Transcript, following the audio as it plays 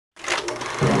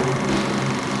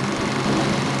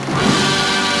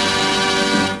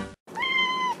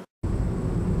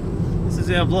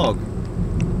our vlog.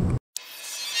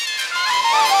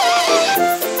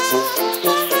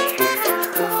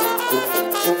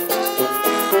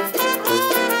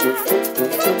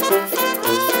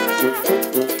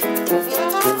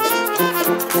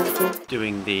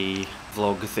 Doing the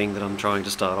vlog thing that I'm trying to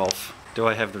start off. Do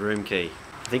I have the room key?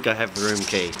 I think I have the room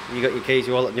key. You got your keys,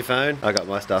 your wallet and your phone? I got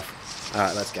my stuff.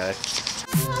 Alright, let's go.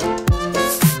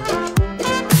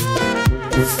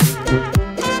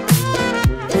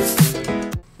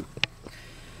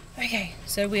 Okay,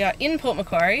 so we are in Port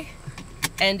Macquarie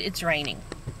and it's raining.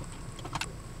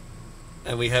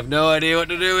 And we have no idea what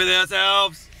to do with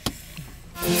ourselves.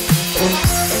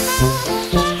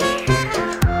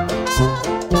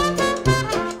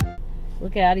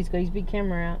 Look out, he's got his big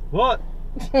camera out. What?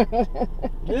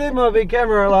 Leave my big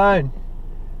camera alone.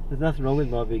 There's nothing wrong with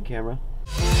my big camera.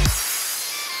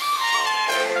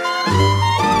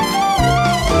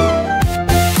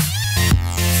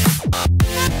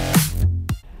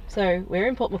 So we're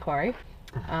in Port Macquarie.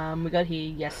 We got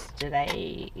here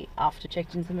yesterday after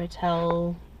checked into the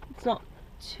motel. It's not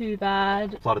too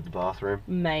bad. Flooded the bathroom.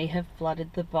 May have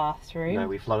flooded the bathroom. No,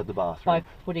 we flooded the bathroom. By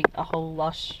putting a whole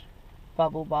lush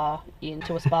bubble bar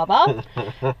into a spa bath.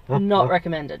 Not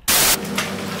recommended.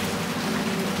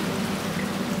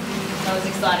 Not as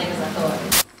exciting as I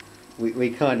thought. We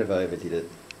kind of overdid it.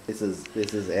 This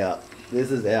is out. This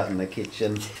is out in the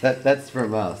kitchen. That's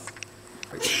from us.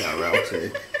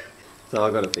 Too. So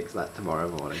I've got to fix that tomorrow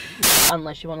morning.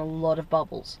 Unless you want a lot of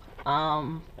bubbles.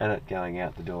 And it going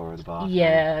out the door of the bathroom.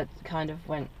 Yeah, it kind of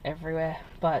went everywhere,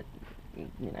 but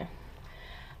you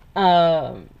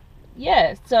know.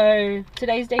 Yeah, so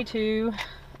today's day 2.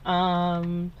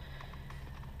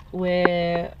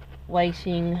 We're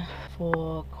waiting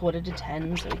for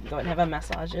 9:45 so we can go and have our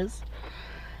massages.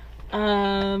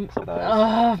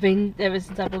 I've been, ever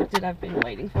since I booked it, I've been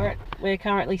waiting for it. We're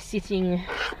currently sitting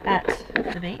at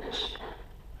the beach.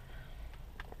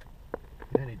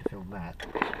 You don't need to film that.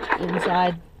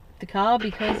 Inside the car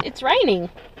because it's raining,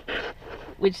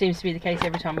 which seems to be the case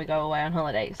every time we go away on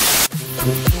holidays.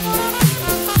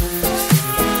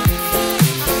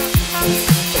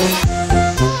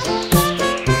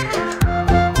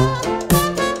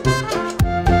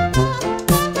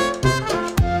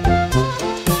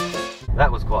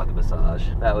 That was quite the massage.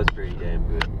 That was pretty damn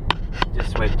good.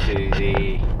 Just went to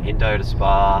the Indota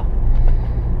Spa.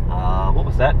 What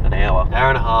was that? An hour. Hour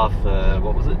and a half,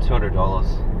 what was it? $200.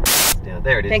 Down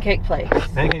there it is. Pancake place.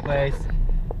 Pancake place.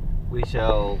 We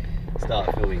shall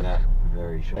start filming that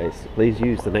very shortly. Please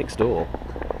use the next door.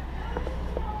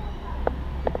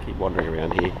 Keep wandering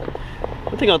around here.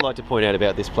 One thing I'd like to point out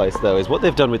about this place though is what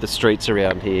they've done with the streets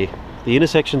around here. The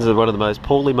intersections are one of the most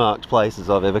poorly marked places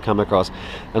I've ever come across,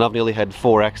 and I've nearly had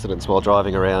 4 accidents while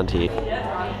driving around here.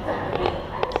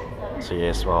 So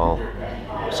yes, while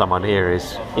someone here is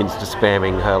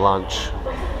insta-spamming her lunch,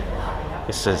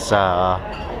 this is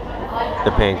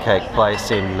the pancake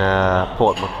place in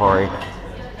Port Macquarie.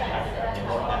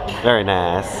 Very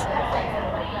nice.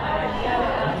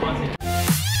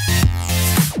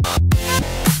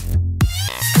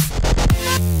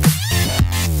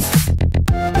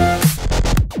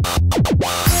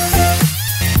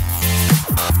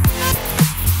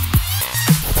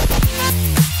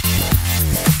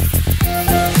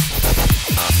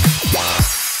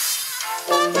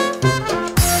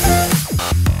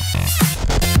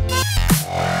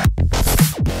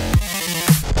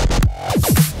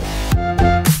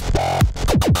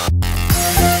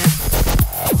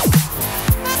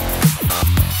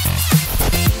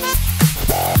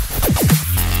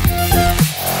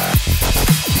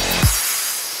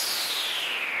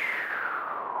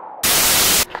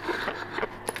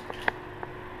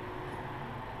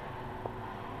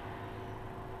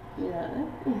 Yeah.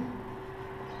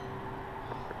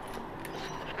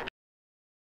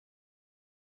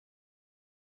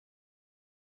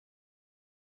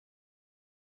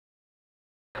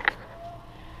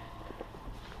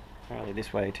 Apparently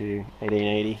this way to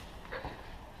 1880.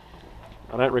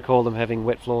 I don't recall them having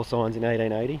wet floor signs in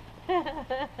 1880.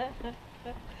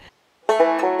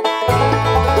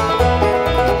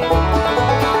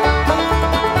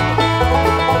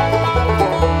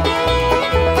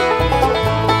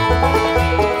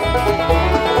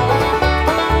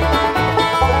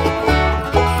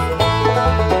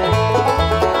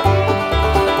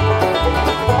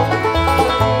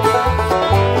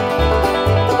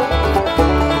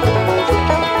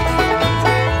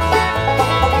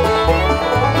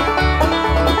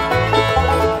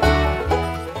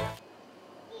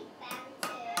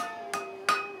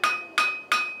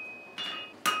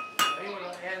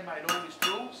 Made all his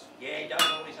tools? Yeah, he does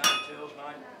all his own tools,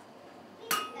 mate.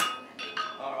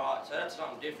 Alright, so that's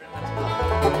something different.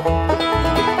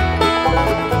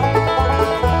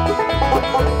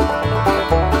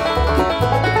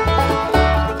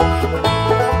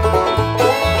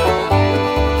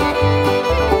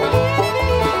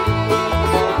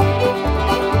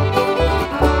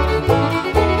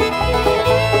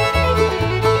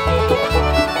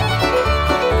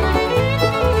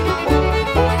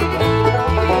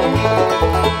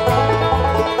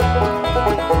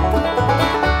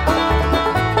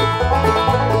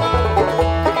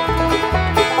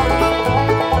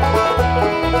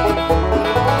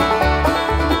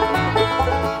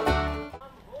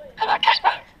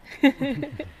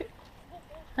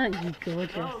 Aren't you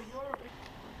gorgeous?